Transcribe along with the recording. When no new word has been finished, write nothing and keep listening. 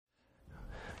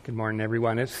Good morning,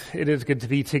 everyone. It is good to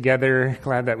be together.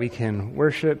 Glad that we can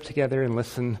worship together and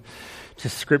listen to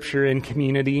Scripture in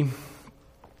community.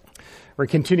 We're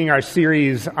continuing our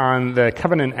series on the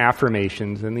covenant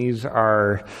affirmations, and these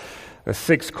are the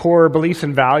 6 core beliefs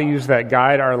and values that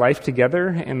guide our life together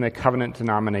in the covenant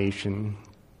denomination.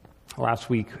 Last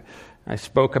week, I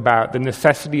spoke about the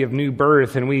necessity of new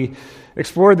birth, and we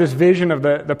explored this vision of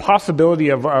the possibility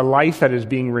of a life that is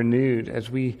being renewed as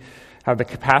we have the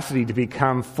capacity to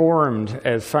become formed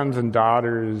as sons and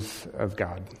daughters of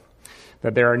God.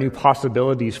 That there are new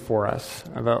possibilities for us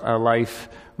of a life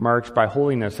marked by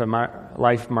holiness, a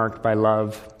life marked by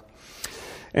love.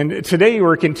 And today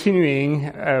we're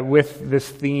continuing with this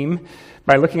theme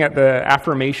by looking at the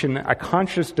affirmation, a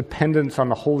conscious dependence on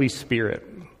the Holy Spirit.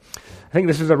 I think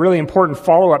this is a really important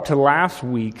follow-up to last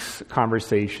week's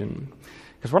conversation.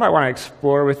 Because what I want to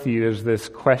explore with you is this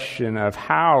question of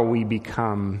how we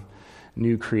become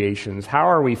new creations. How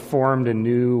are we formed in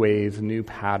new ways, new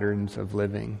patterns of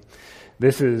living?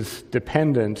 This is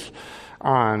dependent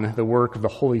on the work of the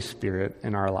Holy Spirit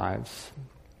in our lives.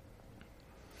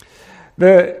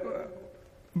 The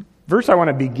verse I want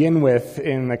to begin with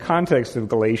in the context of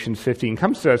Galatians 15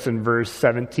 comes to us in verse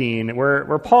 17,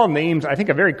 where Paul names, I think,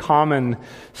 a very common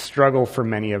struggle for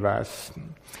many of us,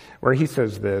 where he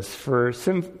says this: for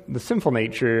the sinful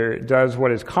nature does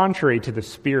what is contrary to the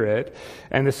Spirit,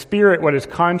 and the Spirit what is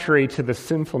contrary to the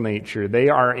sinful nature. They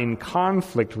are in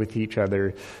conflict with each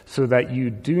other, so that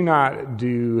you do not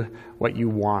do what you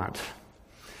want.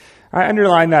 I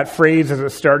underline that phrase as a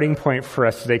starting point for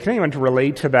us today. Can anyone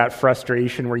relate to that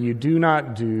frustration where you do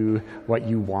not do what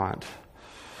you want?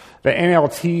 The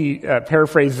NLT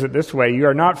paraphrases it this way: you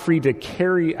are not free to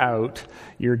carry out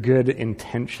your good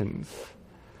intentions.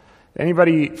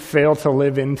 Anybody fail to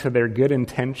live into their good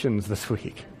intentions this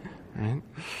week? Right?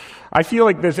 I feel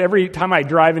like this every time I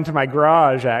drive into my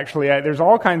garage, actually. There's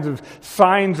all kinds of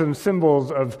signs and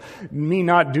symbols of me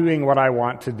not doing what I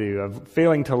want to do, of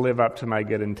failing to live up to my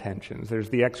good intentions. There's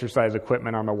the exercise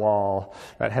equipment on the wall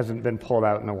that hasn't been pulled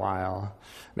out in a while.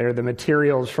 There are the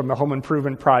materials from the home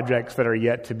improvement projects that are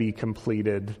yet to be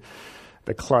completed.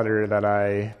 The clutter that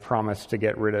I promised to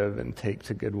get rid of and take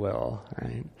to Goodwill,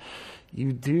 right?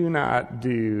 You do not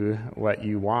do what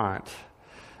you want.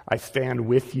 I stand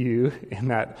with you in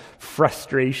that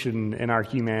frustration in our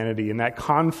humanity, in that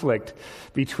conflict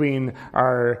between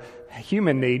our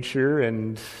human nature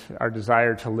and our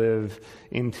desire to live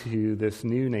into this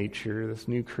new nature, this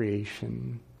new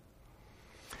creation.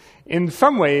 In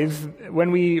some ways,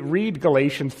 when we read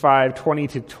Galatians 5:20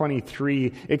 to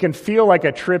 23, it can feel like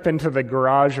a trip into the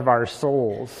garage of our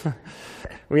souls.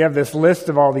 We have this list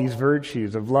of all these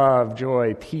virtues of love,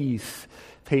 joy, peace,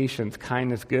 patience,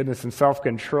 kindness, goodness, and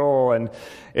self-control. And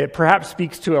it perhaps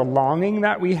speaks to a longing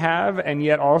that we have, and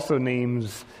yet also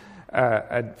names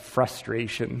a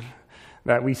frustration,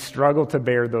 that we struggle to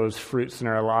bear those fruits in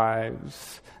our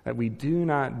lives, that we do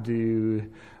not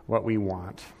do what we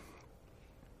want.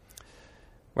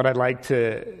 What I'd like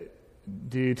to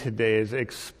do today is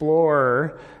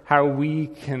explore how we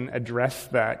can address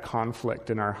that conflict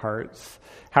in our hearts,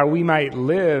 how we might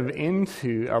live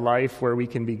into a life where we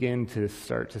can begin to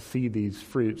start to see these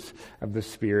fruits of the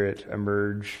Spirit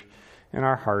emerge in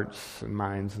our hearts and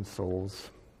minds and souls.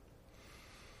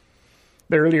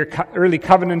 The early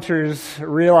covenanters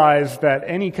realized that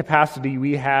any capacity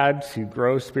we had to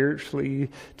grow spiritually,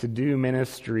 to do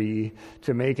ministry,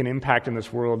 to make an impact in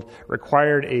this world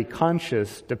required a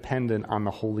conscious dependence on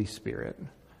the Holy Spirit.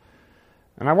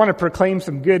 And I want to proclaim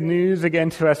some good news again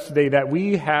to us today, that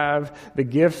we have the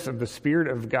gifts of the Spirit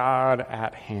of God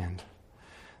at hand.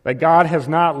 That God has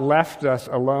not left us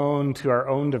alone to our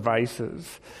own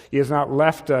devices. He has not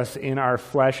left us in our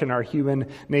flesh and our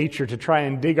human nature to try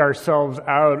and dig ourselves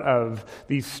out of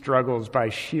these struggles by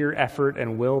sheer effort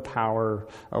and willpower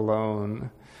alone.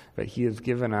 But He has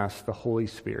given us the Holy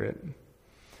Spirit.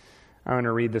 I want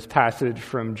to read this passage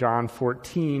from John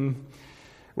 14,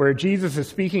 where Jesus is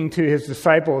speaking to His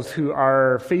disciples who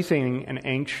are facing an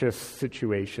anxious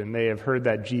situation. They have heard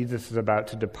that Jesus is about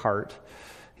to depart.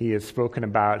 He has spoken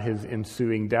about His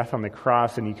ensuing death on the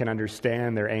cross, and you can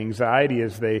understand their anxiety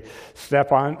as they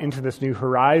step on into this new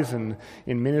horizon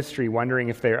in ministry, wondering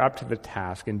if they're up to the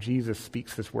task. And Jesus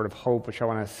speaks this word of hope, which I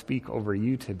want to speak over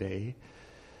you today.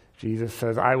 Jesus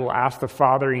says, I will ask the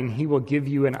Father, and He will give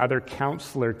you another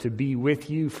counselor to be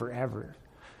with you forever,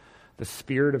 the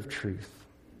Spirit of truth.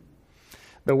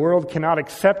 The world cannot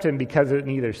accept Him because it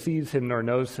neither sees Him nor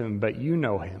knows Him, but you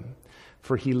know Him.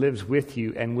 For He lives with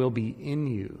you and will be in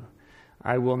you.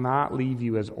 I will not leave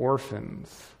you as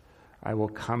orphans. I will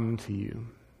come to you.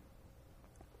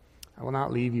 I will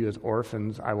not leave you as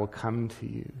orphans. I will come to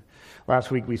you. Last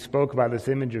week we spoke about this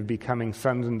image of becoming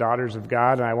sons and daughters of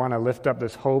God, and I want to lift up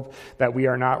this hope that we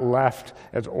are not left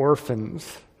as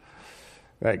orphans.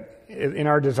 That in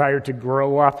our desire to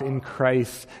grow up in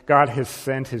Christ, God has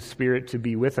sent His Spirit to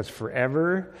be with us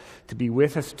forever, to be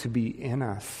with us, to be in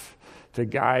us, to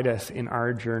guide us in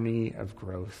our journey of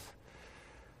growth.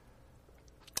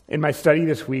 In my study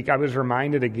this week, I was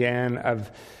reminded again of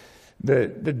the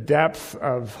depth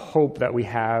of hope that we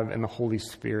have in the Holy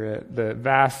Spirit, the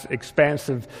vast,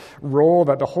 expansive role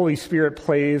that the Holy Spirit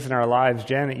plays in our lives.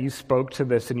 Janet, you spoke to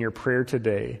this in your prayer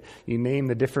today. You named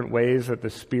the different ways that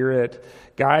the Spirit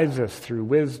guides us through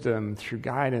wisdom, through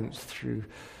guidance, through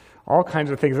all kinds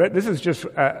of things. This is just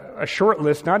a short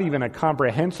list, not even a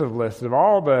comprehensive list of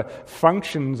all the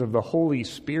functions of the Holy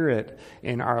Spirit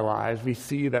in our lives. We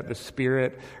see that the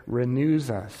Spirit renews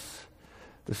us.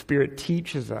 The Spirit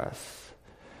teaches us.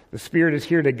 The Spirit is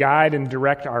here to guide and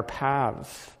direct our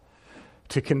paths,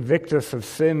 to convict us of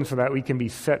sin so that we can be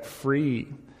set free.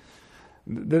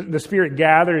 The Spirit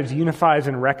gathers, unifies,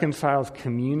 and reconciles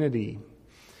community.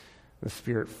 The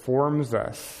Spirit forms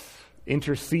us,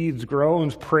 intercedes,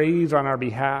 groans, prays on our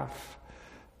behalf.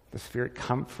 The Spirit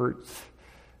comforts,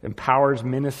 empowers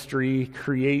ministry,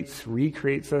 creates,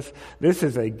 recreates us. This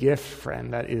is a gift,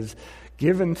 friend, that is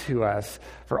given to us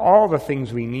for all the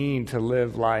things we need to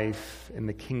live life in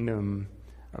the kingdom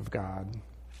of God.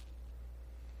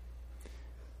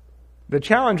 The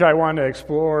challenge I want to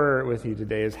explore with you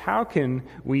today is how can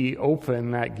we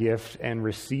open that gift and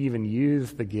receive and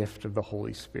use the gift of the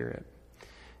Holy Spirit?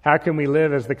 How can we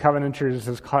live as the Covenanters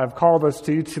have called us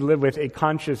to live with a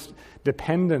conscious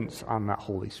dependence on that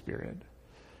Holy Spirit?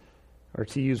 Or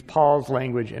to use Paul's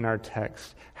language in our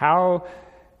text, how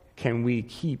can we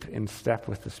keep in step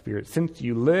with the Spirit? Since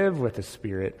you live with the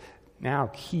Spirit, now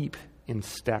keep in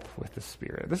step with the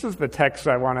Spirit. This is the text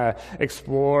I want to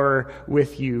explore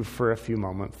with you for a few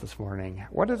moments this morning.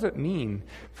 What does it mean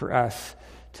for us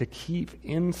to keep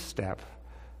in step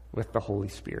with the Holy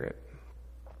Spirit?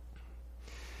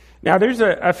 Now, there's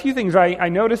a few things I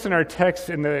notice in our text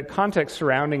in the context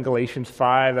surrounding Galatians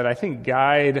 5 that I think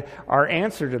guide our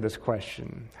answer to this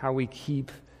question, how we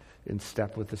keep in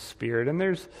step with the Spirit. And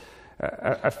there's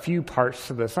a few parts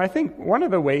to this. I think one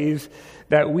of the ways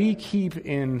that we keep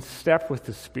in step with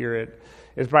the Spirit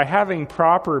is by having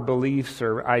proper beliefs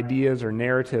or ideas or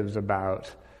narratives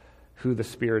about who the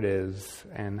Spirit is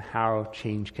and how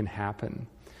change can happen.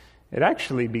 It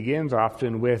actually begins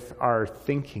often with our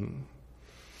thinking.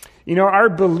 You know, our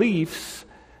beliefs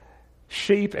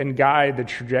shape and guide the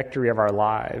trajectory of our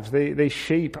lives. They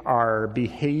shape our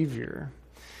behavior.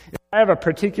 If I have a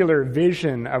particular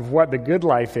vision of what the good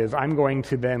life is, I'm going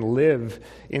to then live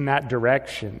in that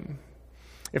direction.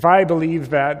 If I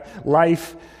believe that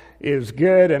life is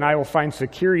good and I will find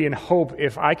security and hope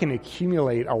if I can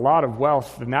accumulate a lot of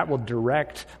wealth, then that will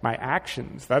direct my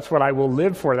actions. That's what I will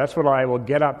live for. That's what I will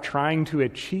get up trying to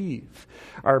achieve.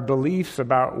 Our beliefs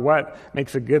about what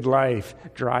makes a good life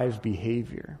drives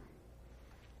behavior.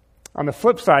 On the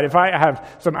flip side, if I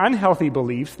have some unhealthy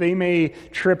beliefs, they may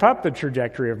trip up the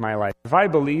trajectory of my life. If I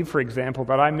believe, for example,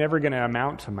 that I'm never going to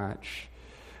amount to much,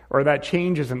 or that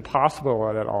change isn't possible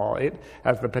at all, it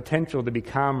has the potential to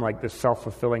become like this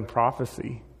self-fulfilling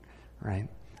prophecy, right?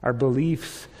 Our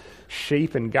beliefs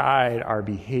shape and guide our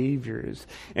behaviors.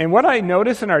 And what I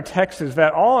notice in our text is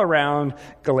that all around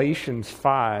Galatians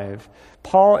 5,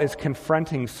 Paul is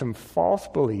confronting some false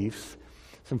beliefs,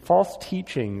 some false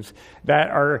teachings that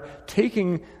are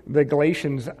taking the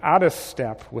Galatians out of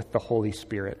step with the Holy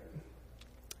Spirit.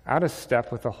 Out of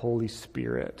step with the Holy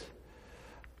Spirit.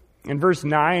 In verse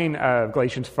 9 of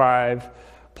Galatians 5,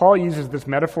 Paul uses this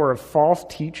metaphor of false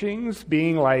teachings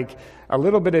being like a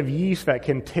little bit of yeast that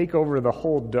can take over the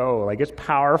whole dough. Like, it's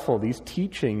powerful. These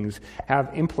teachings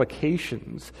have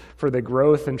implications for the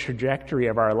growth and trajectory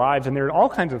of our lives. And there are all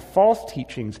kinds of false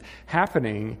teachings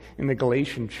happening in the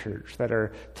Galatian church that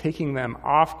are taking them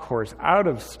off course, out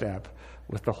of step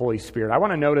with the Holy Spirit. I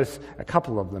want to notice a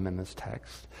couple of them in this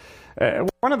text.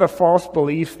 One of the false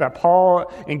beliefs that Paul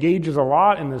engages a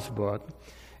lot in this book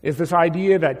is this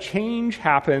idea that change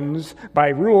happens by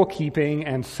rule keeping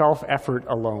and self-effort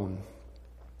alone.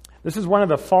 This is one of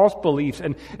the false beliefs,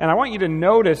 and I want you to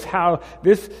notice how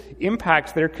this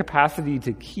impacts their capacity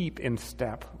to keep in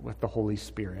step with the Holy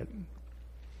Spirit.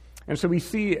 And so we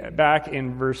see back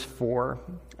in verse 4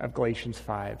 of Galatians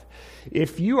 5,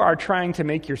 if you are trying to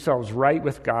make yourselves right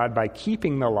with God by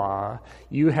keeping the law,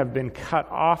 you have been cut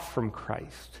off from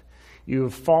Christ. You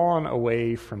have fallen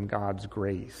away from God's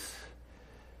grace.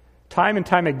 Time and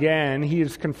time again, he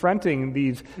is confronting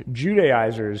these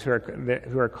Judaizers who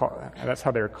are called, that's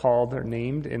how they're called, they're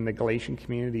named in the Galatian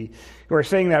community, who are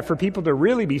saying that for people to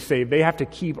really be saved, they have to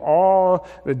keep all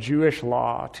the Jewish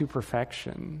law to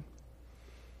perfection.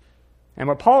 And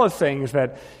what Paul is saying is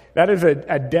that is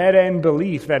a dead-end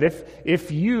belief, that if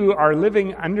you are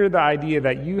living under the idea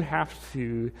that you have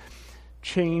to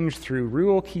change through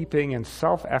rule-keeping and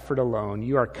self-effort alone,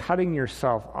 you are cutting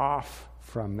yourself off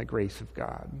from the grace of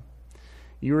God.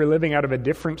 You are living out of a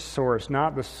different source,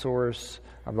 not the source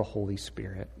of the Holy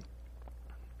Spirit.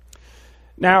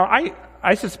 Now,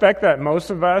 I suspect that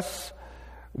most of us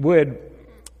would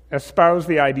espouse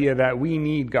the idea that we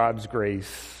need God's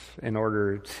grace in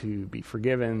order to be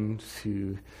forgiven,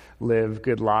 to live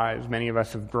good lives. Many of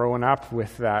us have grown up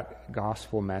with that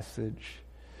gospel message.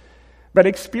 But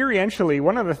experientially,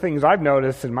 one of the things I've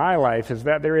noticed in my life is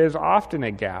that there is often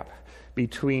a gap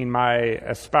between my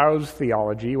espoused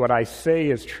theology, what I say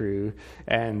is true,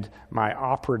 and my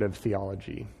operative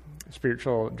theology.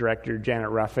 Spiritual director Janet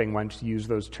Ruffing once used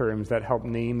those terms that helped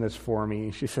name this for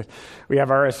me. She said, we have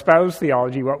our espoused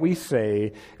theology, what we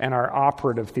say, and our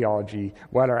operative theology,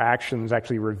 what our actions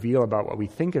actually reveal about what we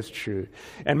think is true.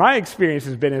 And my experience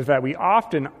has been is that we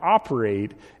often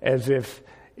operate as if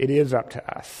it is up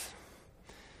to us.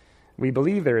 We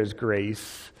believe there is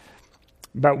grace,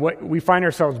 but we find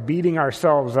ourselves beating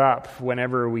ourselves up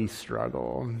whenever we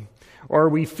struggle. Or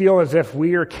we feel as if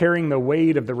we are carrying the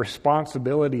weight of the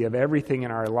responsibility of everything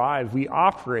in our lives. We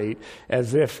operate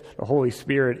as if the Holy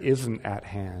Spirit isn't at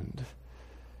hand,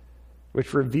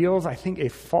 which reveals, I think, a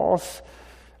false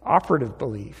operative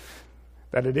belief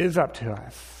that it is up to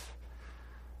us,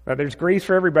 that there's grace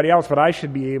for everybody else, but I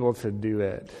should be able to do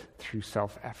it through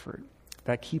self-effort.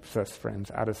 That keeps us,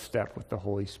 friends, out of step with the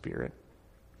Holy Spirit.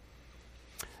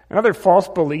 Another false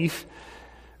belief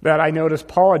that I notice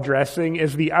Paul addressing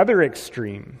is the other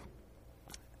extreme.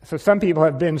 So some people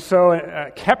have been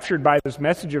so captured by this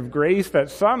message of grace that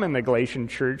some in the Galatian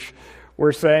church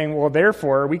were saying, well,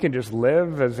 therefore, we can just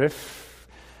live as if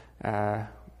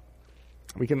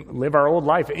we can live our old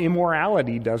life.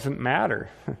 Immorality doesn't matter.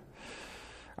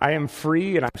 I am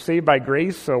free and I'm saved by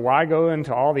grace, so why go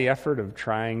into all the effort of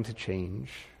trying to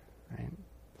change? Right?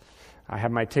 I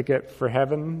have my ticket for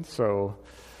heaven, so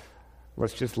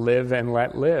let's just live and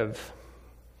let live.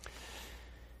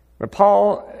 But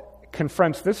Paul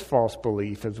confronts this false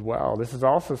belief as well. This is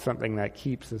also something that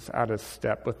keeps us out of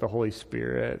step with the Holy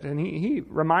Spirit. And he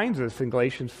reminds us in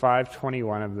Galatians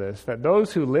 5:21 of this, that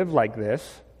those who live like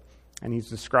this, and he's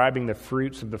describing the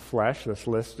fruits of the flesh, this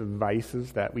list of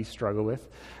vices that we struggle with,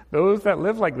 those that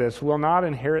live like this will not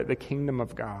inherit the kingdom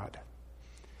of God.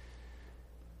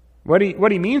 What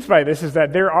he means by this is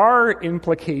that there are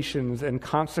implications and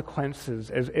consequences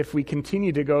as if we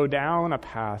continue to go down a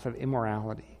path of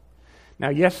immorality. Now,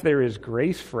 yes, there is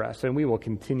grace for us, and we will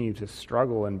continue to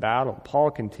struggle and battle. Paul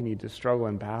continued to struggle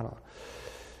and battle.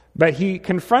 But he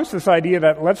confronts this idea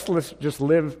that let's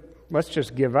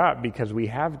just give up because we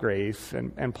have grace.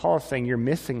 And Paul is saying you're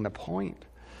missing the point.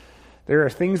 There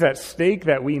are things at stake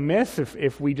that we miss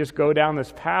if we just go down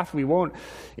this path. We won't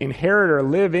inherit or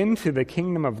live into the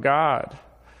kingdom of God.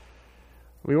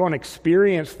 We won't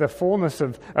experience the fullness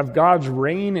of God's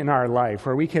reign in our life,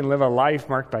 where we can live a life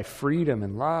marked by freedom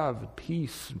and love and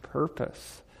peace and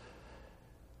purpose.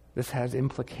 This has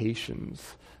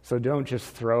implications. So don't just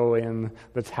throw in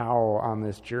the towel on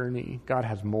this journey. God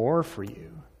has more for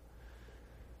you.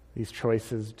 These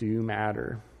choices do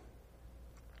matter.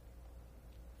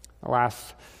 The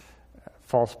last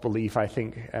false belief, I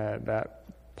think, that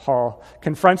Paul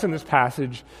confronts in this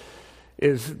passage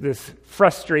is this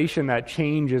frustration that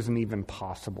change isn't even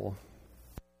possible.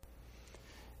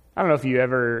 I don't know if you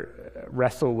ever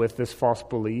wrestle with this false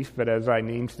belief, but as I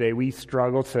named today, we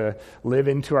struggle to live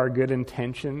into our good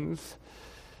intentions.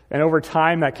 And over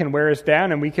time, that can wear us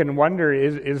down, and we can wonder,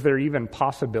 is there even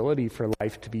possibility for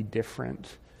life to be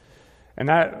different? And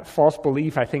that false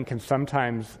belief, I think, can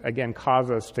sometimes, again,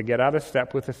 cause us to get out of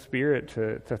step with the Spirit,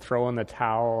 to throw in the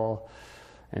towel,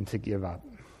 and to give up.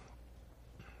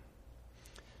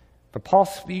 But Paul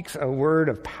speaks a word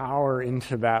of power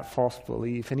into that false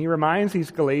belief, and he reminds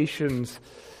these Galatians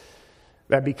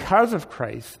that because of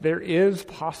Christ, there is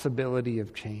possibility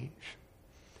of change.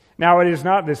 Now, it is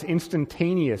not this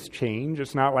instantaneous change.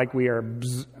 It's not like we are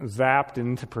zapped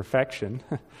into perfection.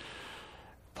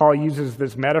 Paul uses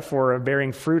this metaphor of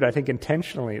bearing fruit, I think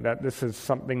intentionally, that this is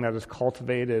something that is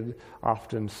cultivated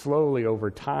often slowly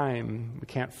over time. We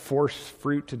can't force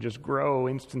fruit to just grow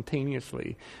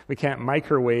instantaneously. We can't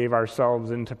microwave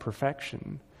ourselves into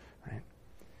perfection. Right?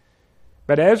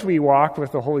 But as we walk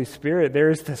with the Holy Spirit, there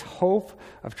is this hope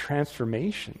of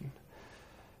transformation.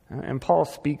 And Paul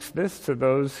speaks this to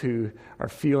those who are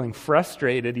feeling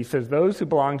frustrated. He says, those who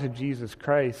belong to Jesus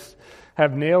Christ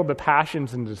have nailed the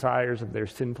passions and desires of their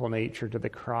sinful nature to the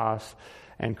cross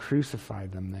and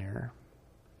crucified them there.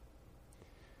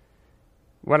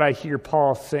 What I hear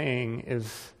Paul saying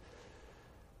is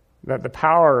that the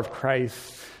power of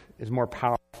Christ is more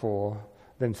powerful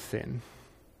than sin.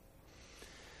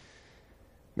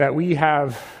 That we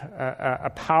have a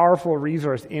powerful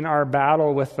resource in our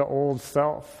battle with the old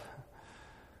self.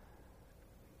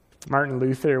 Martin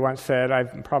Luther once said,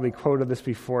 I've probably quoted this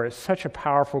before, it's such a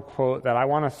powerful quote that I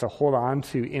want us to hold on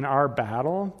to in our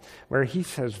battle, where he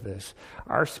says this: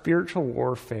 our spiritual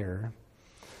warfare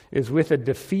is with a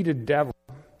defeated devil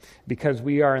because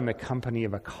we are in the company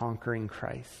of a conquering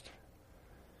Christ.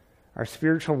 Our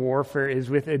spiritual warfare is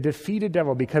with a defeated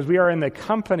devil because we are in the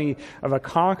company of a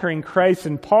conquering Christ.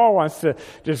 And Paul wants to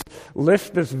just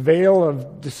lift this veil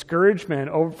of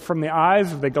discouragement from the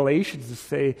eyes of the Galatians to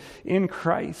say, in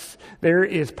Christ, there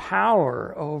is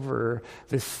power over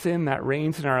the sin that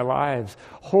reigns in our lives.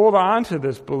 Hold on to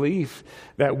this belief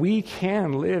that we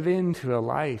can live into a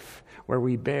life where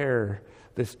we bear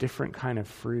this different kind of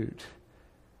fruit.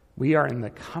 We are in the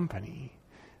company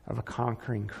of a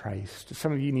conquering Christ.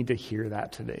 Some of you need to hear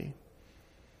that today.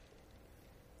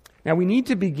 Now we need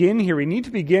to begin here. We need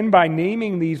to begin by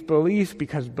naming these beliefs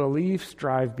because beliefs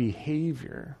drive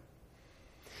behavior.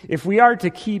 If we are to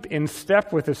keep in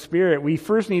step with the Spirit, we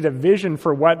first need a vision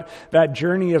for what that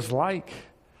journey is like.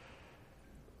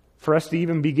 For us to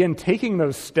even begin taking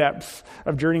those steps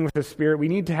of journeying with the Spirit, we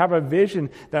need to have a vision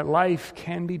that life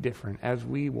can be different as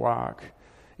we walk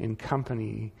in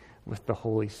company with the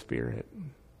Holy Spirit.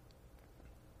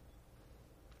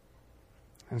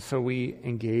 And so we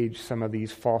engage some of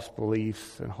these false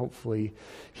beliefs and hopefully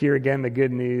hear again the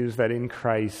good news that in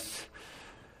Christ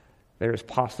there is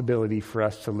possibility for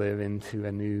us to live into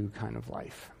a new kind of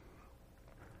life.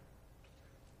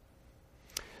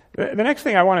 The next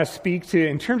thing I want to speak to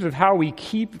in terms of how we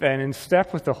keep then in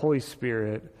step with the Holy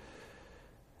Spirit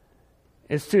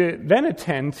is to then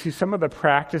attend to some of the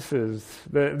practices,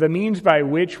 the means by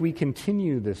which we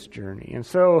continue this journey. And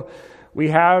so we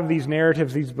have these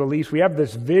narratives, these beliefs, we have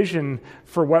this vision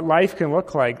for what life can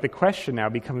look like. The question now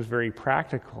becomes very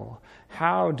practical.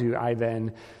 How do I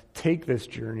then take this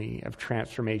journey of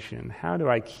transformation? How do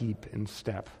I keep in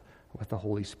step with the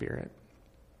Holy Spirit?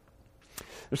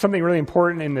 There's something really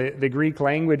important in the Greek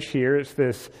language here. It's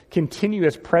this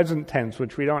continuous present tense,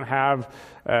 which we don't have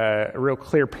a real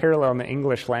clear parallel in the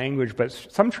English language, but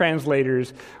some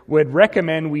translators would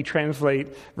recommend we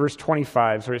translate verse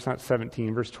 25, sorry, it's not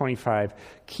 17, verse 25,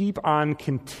 keep on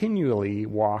continually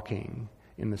walking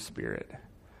in the Spirit.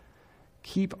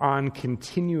 Keep on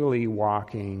continually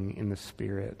walking in the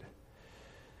Spirit.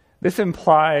 This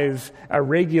implies a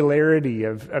regularity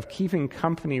of keeping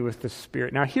company with the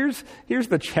Spirit. Now, here's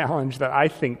the challenge that I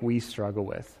think we struggle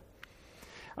with.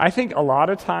 I think a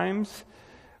lot of times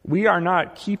we are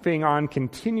not keeping on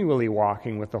continually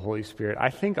walking with the Holy Spirit. I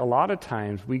think a lot of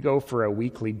times we go for a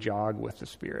weekly jog with the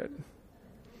Spirit.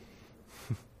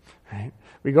 Right?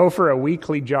 We go for a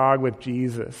weekly jog with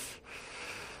Jesus.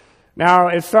 Now,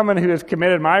 as someone who has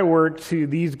committed my work to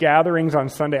these gatherings on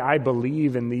Sunday, I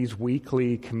believe in these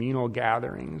weekly communal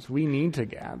gatherings. We need to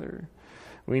gather.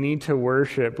 We need to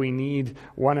worship. We need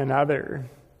one another.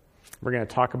 We're going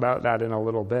to talk about that in a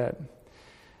little bit.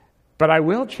 But I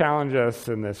will challenge us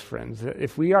in this, friends.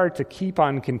 If we are to keep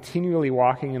on continually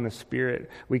walking in the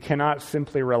Spirit, we cannot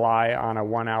simply rely on a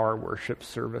 1-hour worship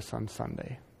service on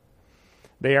Sunday.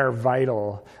 They are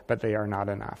vital, but they are not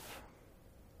enough.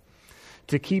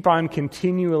 To keep on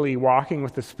continually walking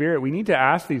with the Spirit, we need to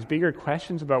ask these bigger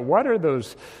questions about what are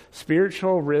those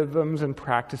spiritual rhythms and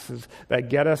practices that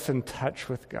get us in touch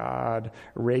with God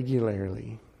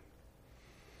regularly.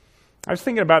 I was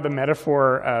thinking about the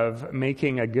metaphor of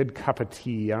making a good cup of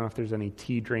tea. I don't know if there's any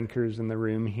tea drinkers in the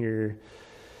room here.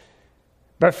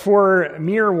 But for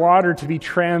mere water to be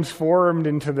transformed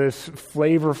into this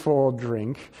flavorful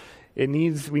drink, we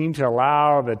need to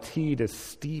allow the tea to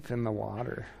steep in the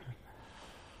water.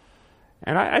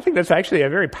 And I think that's actually a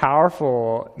very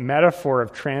powerful metaphor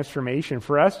of transformation.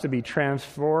 For us to be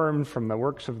transformed from the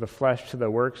works of the flesh to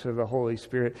the works of the Holy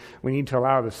Spirit, we need to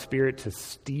allow the Spirit to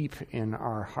steep in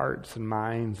our hearts and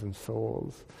minds and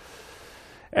souls.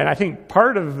 And I think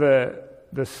part of the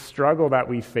struggle that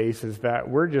we face is that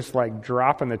we're just like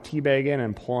dropping the tea bag in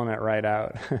and pulling it right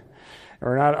out.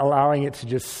 We're not allowing it to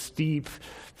just steep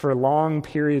for long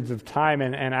periods of time.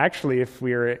 And actually, if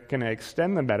we're going to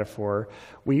extend the metaphor,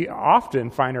 we often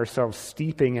find ourselves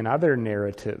steeping in other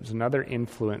narratives and other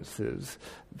influences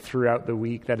throughout the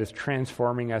week that is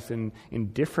transforming us in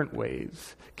different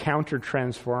ways,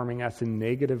 counter-transforming us in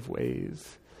negative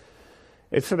ways.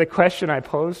 And so the question I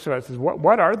pose to us is,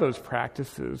 what are those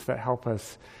practices that help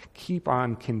us keep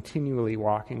on continually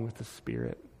walking with the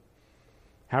Spirit?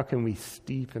 How can we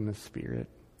steep in the Spirit?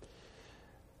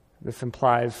 This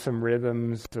implies some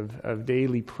rhythms of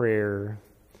daily prayer.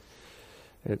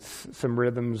 It's some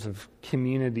rhythms of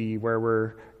community where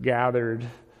we're gathered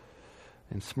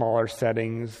in smaller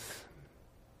settings.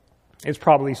 It's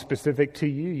probably specific to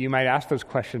you. You might ask those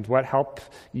questions. What helps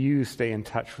you stay in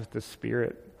touch with the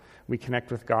Spirit? We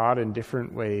connect with God in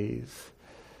different ways.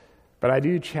 But I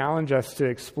do challenge us to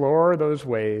explore those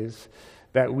ways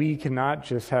that we cannot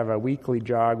just have a weekly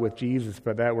jog with Jesus,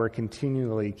 but that we're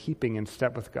continually keeping in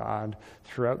step with God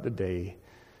throughout the day,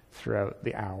 throughout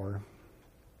the hour.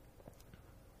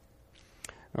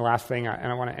 The last thing,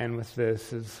 and I want to end with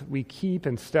this, is we keep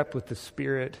in step with the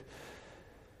Spirit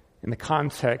in the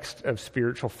context of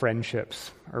spiritual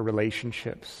friendships or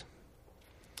relationships.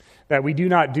 That we do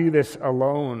not do this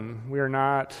alone. We are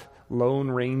not Lone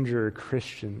Ranger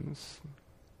Christians.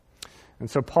 And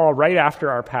so Paul, right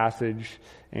after our passage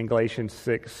in Galatians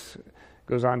 6,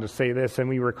 goes on to say this, and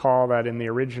we recall that in the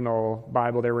original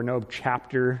Bible there were no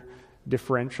chapter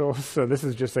differentials, so this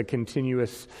is just a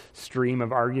continuous stream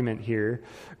of argument here.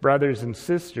 Brothers and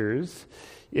sisters,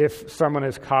 if someone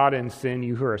is caught in sin,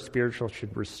 you who are spiritual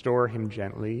should restore him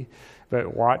gently,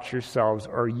 but watch yourselves,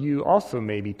 or you also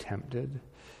may be tempted.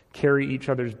 Carry each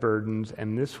other's burdens,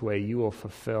 and this way you will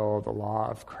fulfill the law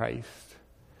of Christ.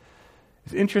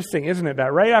 It's interesting, isn't it,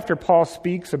 that right after Paul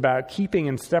speaks about keeping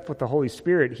in step with the Holy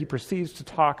Spirit, he proceeds to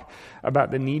talk about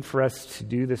the need for us to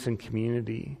do this in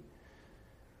community,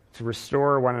 to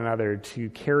restore one another,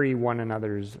 to carry one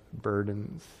another's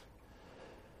burdens.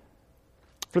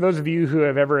 For those of you who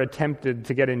have ever attempted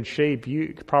to get in shape, you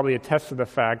could probably attest to the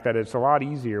fact that it's a lot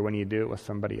easier when you do it with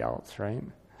somebody else, right?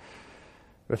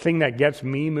 The thing that gets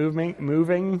me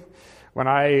moving when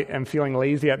I am feeling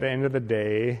lazy at the end of the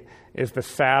day is the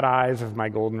sad eyes of my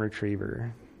golden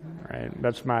retriever, right?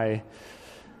 That's my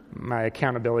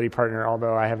accountability partner,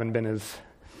 although I haven't been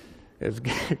as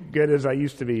good as I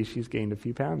used to be. She's gained a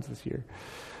few pounds this year.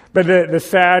 But the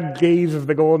sad gaze of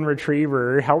the golden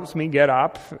retriever helps me get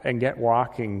up and get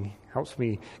walking, helps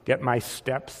me get my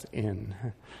steps in,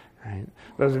 right?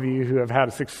 Those of you who have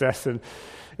had success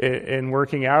in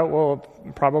working out will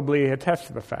probably attest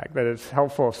to the fact that it's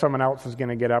helpful if someone else is going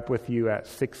to get up with you at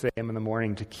 6 a.m. in the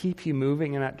morning to keep you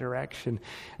moving in that direction.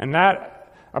 And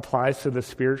that applies to the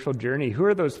spiritual journey. Who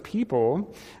are those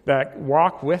people that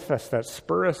walk with us, that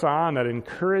spur us on, that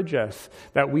encourage us,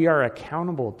 that we are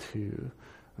accountable to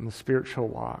in the spiritual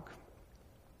walk?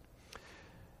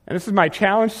 And this is my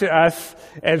challenge to us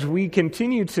as we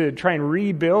continue to try and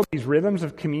rebuild these rhythms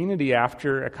of community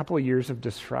after a couple of years of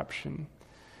disruption.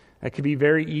 It could be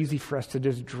very easy for us to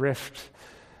just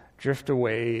drift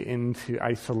away into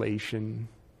isolation.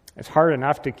 It's hard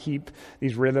enough to keep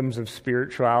these rhythms of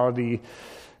spirituality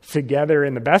together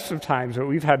in the best of times, but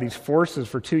we've had these forces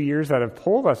for 2 years that have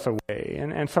pulled us away,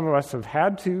 and some of us have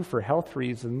had to for health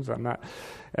reasons. I'm not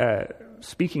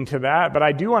speaking to that, but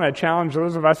I do want to challenge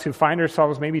those of us who find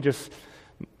ourselves maybe just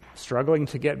struggling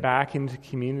to get back into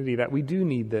community, that we do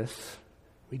need this.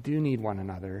 We do need one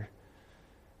another.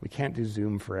 We can't do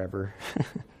Zoom forever.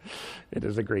 It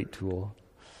is a great tool.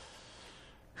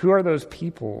 Who are those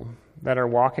people that are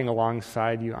walking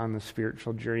alongside you on the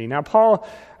spiritual journey? Now, Paul,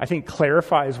 I think,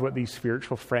 clarifies what these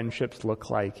spiritual friendships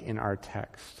look like in our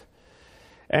text.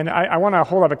 And I want to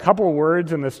hold up a couple of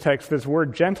words in this text, this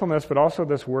word gentleness, but also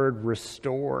this word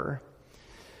restore.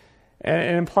 And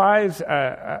it implies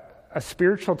a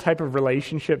spiritual type of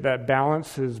relationship that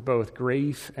balances both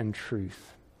grace and truth.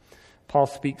 Paul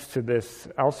speaks to this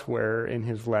elsewhere in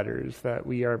his letters, that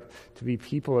we are to be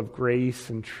people of grace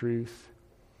and truth.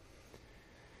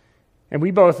 And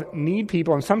we both need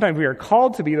people, and sometimes we are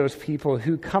called to be those people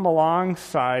who come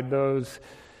alongside those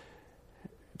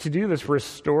to do this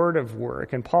restorative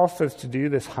work. And Paul says to do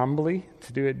this humbly,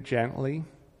 to do it gently,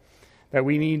 that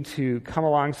we need to come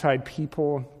alongside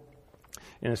people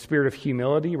in a spirit of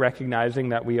humility, recognizing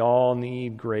that we all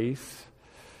need grace.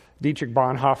 Dietrich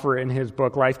Bonhoeffer, in his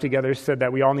book Life Together, said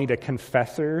that we all need a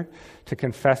confessor to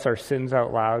confess our sins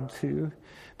out loud to.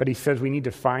 But he says we need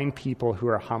to find people who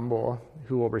are humble,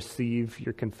 who will receive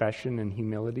your confession in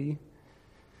humility.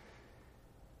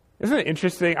 Isn't it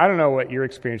interesting? I don't know what your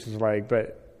experience is like,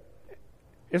 but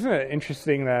isn't it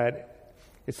interesting that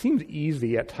It seems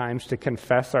easy at times to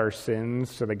confess our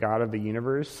sins to the God of the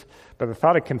universe, but the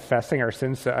thought of confessing our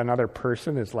sins to another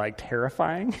person is like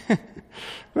terrifying. Isn't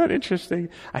that interesting?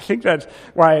 I think that's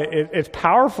why it's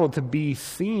powerful to be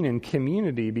seen in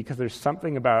community, because there's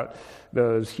something about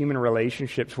those human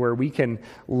relationships where we can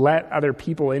let other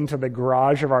people into the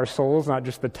garage of our souls, not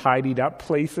just the tidied up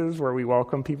places where we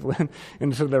welcome people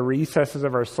into the recesses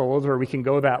of our souls, where we can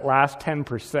go that last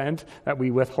 10% that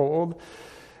we withhold.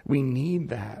 We need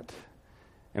that.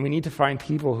 And we need to find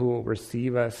people who will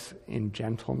receive us in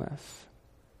gentleness.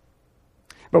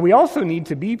 But we also need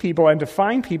to be people and to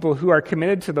find people who are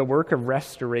committed to the work of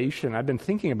restoration. I've been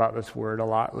thinking about this word a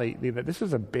lot lately, that this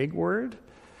is a big word.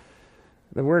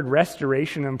 The word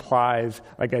restoration implies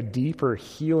like a deeper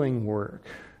healing work.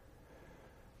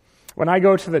 When I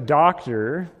go to the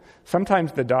doctor,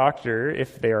 sometimes the doctor,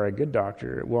 if they are a good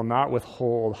doctor, will not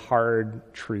withhold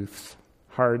hard truths,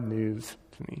 hard news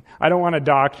to me. I don't want a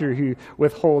doctor who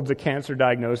withholds a cancer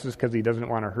diagnosis because he doesn't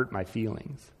want to hurt my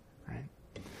feelings. Right?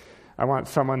 I want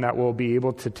someone that will be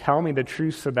able to tell me the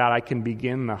truth so that I can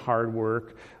begin the hard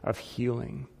work of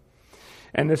healing.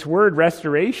 And this word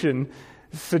restoration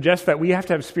suggests that we have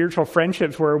to have spiritual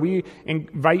friendships where we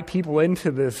invite people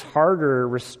into this harder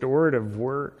restorative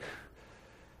work.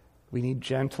 We need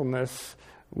gentleness.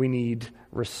 We need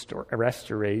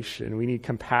restoration. We need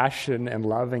compassion and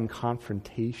loving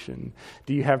confrontation.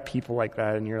 Do you have people like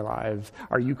that in your lives?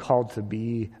 Are you called to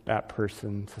be that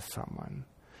person to someone?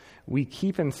 We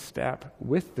keep in step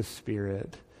with the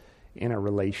Spirit in a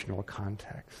relational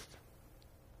context.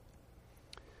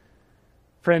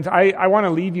 Friends, I want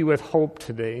to leave you with hope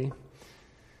today.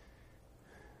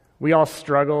 We all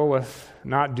struggle with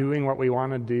not doing what we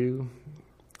want to do.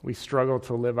 We struggle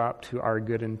to live up to our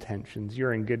good intentions.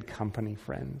 You're in good company,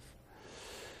 friends.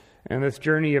 And this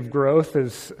journey of growth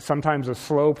is sometimes a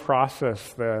slow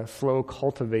process, the slow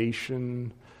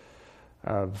cultivation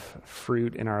of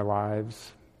fruit in our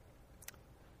lives.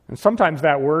 And sometimes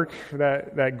that work,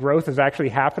 that growth is actually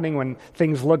happening when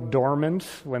things look dormant,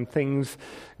 when things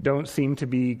don't seem to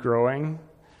be growing.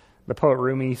 The poet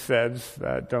Rumi says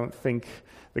that don't think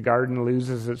the garden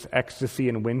loses its ecstasy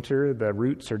in winter. The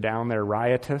roots are down there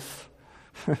riotous.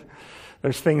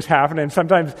 There's things happening.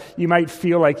 Sometimes you might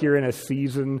feel like you're in a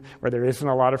season where there isn't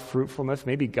a lot of fruitfulness.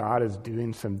 Maybe God is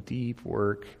doing some deep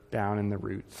work down in the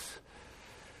roots.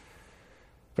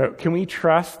 But can we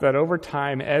trust that over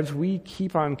time, as we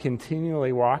keep on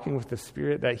continually walking with the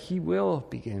Spirit, that He will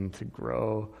begin to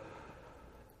grow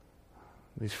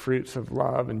these fruits of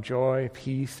love and joy,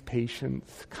 peace,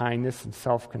 patience, kindness, and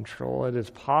self-control? It is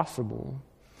possible.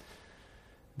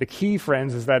 The key,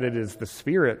 friends, is that it is the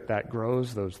Spirit that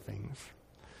grows those things.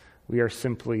 We are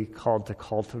simply called to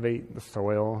cultivate the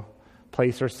soil,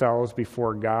 place ourselves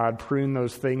before God, prune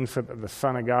those things so that the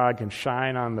Son of God can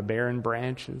shine on the barren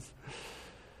branches,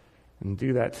 and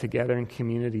do that together in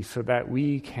community so that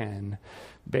we can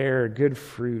bear good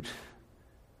fruit.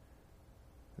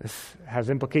 This has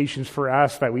implications for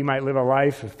us that we might live a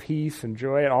life of peace and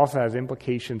joy. It also has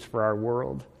implications for our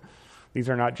world. These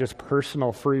are not just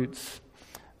personal fruits,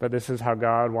 but this is how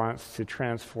God wants to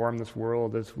transform this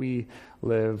world as we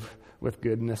live with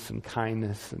goodness and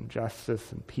kindness and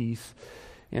justice and peace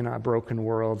in a broken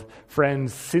world.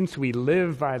 Friends, since we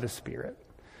live by the Spirit,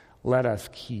 let us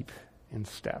keep in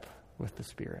step with the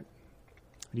Spirit.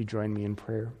 Would you join me in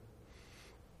prayer?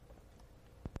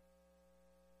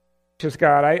 Just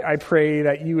God, I pray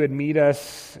that you would meet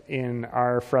us in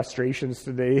our frustrations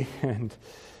today, and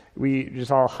we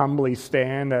just all humbly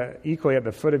stand equally at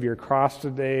the foot of your cross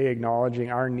today,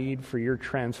 acknowledging our need for your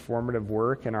transformative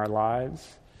work in our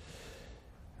lives.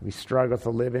 We struggle to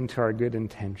live into our good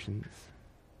intentions.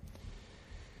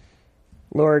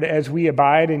 Lord, as we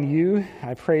abide in you,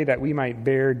 I pray that we might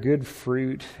bear good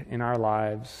fruit in our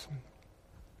lives.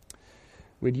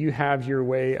 Would you have your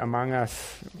way among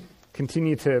us?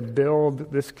 Continue to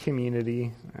build this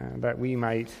community that we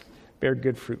might bear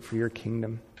good fruit for your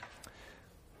kingdom.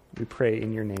 We pray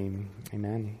in your name.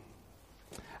 Amen.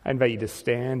 I invite you to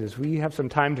stand as we have some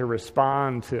time to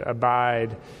respond, to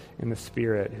abide in the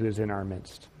Spirit who is in our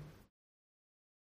midst.